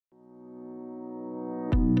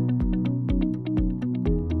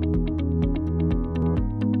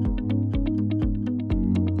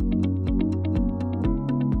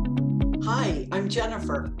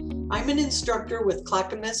Jennifer. I'm an instructor with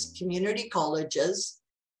Clackamas Community College's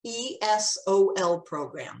ESOL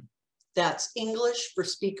program. That's English for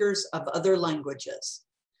Speakers of Other Languages.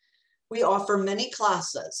 We offer many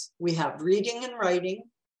classes. We have reading and writing,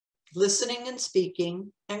 listening and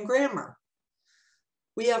speaking, and grammar.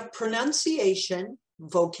 We have pronunciation,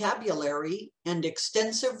 vocabulary, and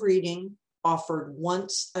extensive reading offered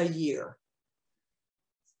once a year.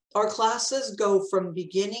 Our classes go from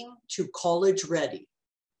beginning to college ready.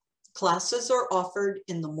 Classes are offered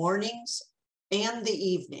in the mornings and the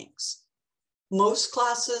evenings. Most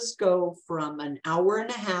classes go from an hour and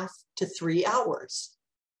a half to 3 hours.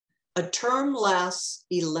 A term lasts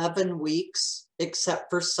 11 weeks, except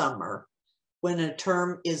for summer, when a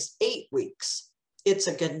term is 8 weeks. It's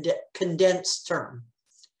a condensed term.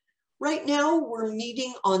 Right now, we're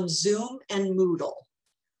meeting on Zoom and Moodle.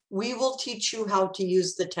 We will teach you how to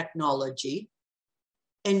use the technology,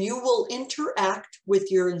 and you will interact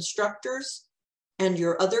with your instructors and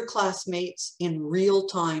your other classmates in real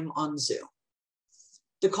time on Zoom.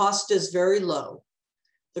 The cost is very low.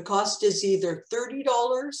 The cost is either $30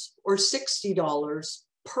 or $60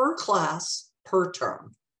 per class per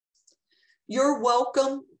term. You're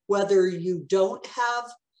welcome whether you don't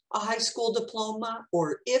have a high school diploma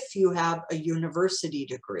or if you have a university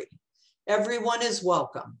degree. Everyone is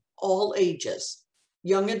welcome, all ages,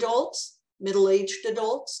 young adults, middle-aged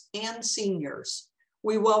adults, and seniors.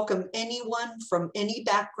 We welcome anyone from any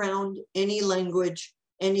background, any language,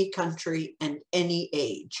 any country, and any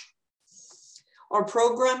age. Our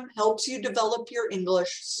program helps you develop your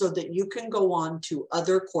English so that you can go on to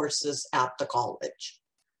other courses at the college.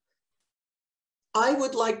 I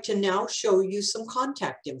would like to now show you some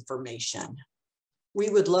contact information.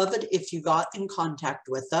 We would love it if you got in contact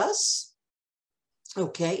with us.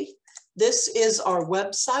 Okay, this is our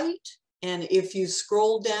website, and if you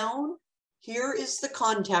scroll down, here is the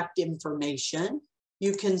contact information.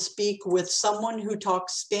 You can speak with someone who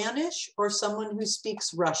talks Spanish or someone who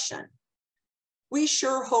speaks Russian. We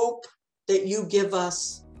sure hope that you give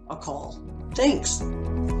us a call. Thanks.